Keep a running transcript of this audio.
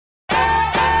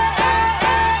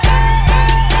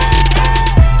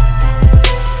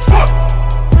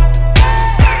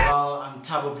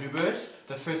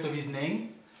first of his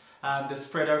name, the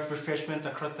spreader of refreshment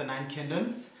across the 9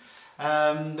 kingdoms,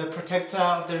 the protector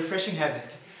of the refreshing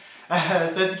habit.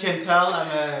 So as you can tell,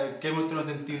 I'm a Game of Thrones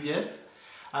enthusiast.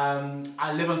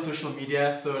 I live on social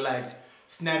media, so like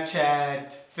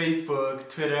Snapchat, Facebook,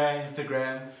 Twitter,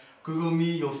 Instagram. Google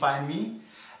me, you'll find me.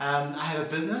 I have a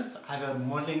business, I have a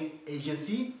modeling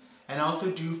agency, and I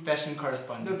also do fashion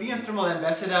correspondence. Being a Stimorol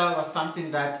ambassador was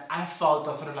something that I felt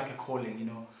was sort of like a calling, you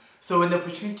know. So when the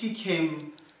opportunity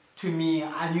came to me,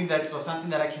 I knew that it was something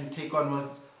that I can take on with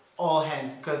all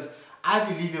hands, because I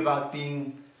believe about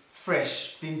being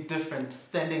fresh, being different,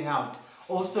 standing out,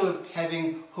 also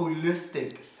having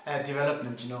holistic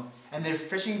development, you know. And the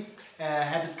Refreshing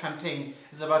Habits campaign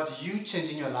is about you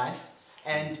changing your life,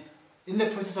 and in the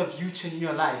process of you changing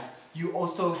your life, you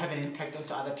also have an impact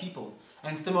onto other people.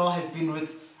 And Stimorol has been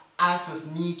with us,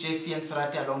 with me, Jesse and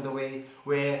Sarati along the way,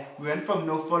 where we went from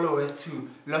no followers to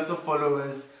lots of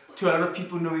followers, to a lot of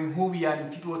people knowing who we are,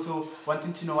 and people also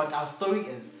wanting to know what our story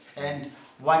is and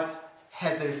what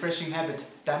has the Refreshing Habit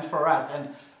done for us. And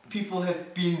people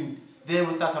have been there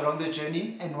with us along the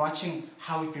journey and watching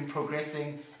how we've been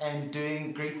progressing and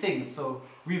doing great things. So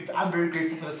I'm very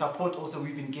grateful for the support also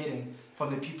we've been getting from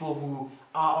the people who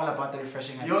are all about the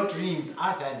Refreshing Habit. Your dreams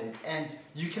are valid and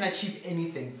you can achieve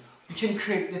anything. You can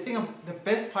create, the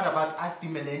best part about us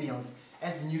being millennials,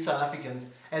 as new South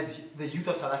Africans, as the youth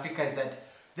of South Africa, is that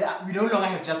we no longer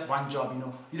have just one job, you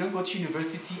know. You don't go to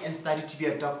university and study to be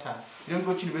a doctor. You don't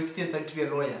go to university and study to be a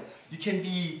lawyer. You can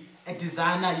be a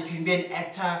designer, you can be an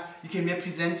actor, you can be a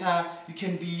presenter, you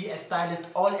can be a stylist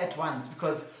all at once,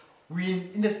 because we're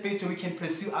in the space where we can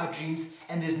pursue our dreams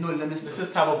and there's no limits. This is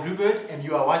Thabo Bluebird and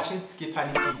you are watching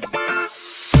Skipani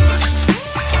TV.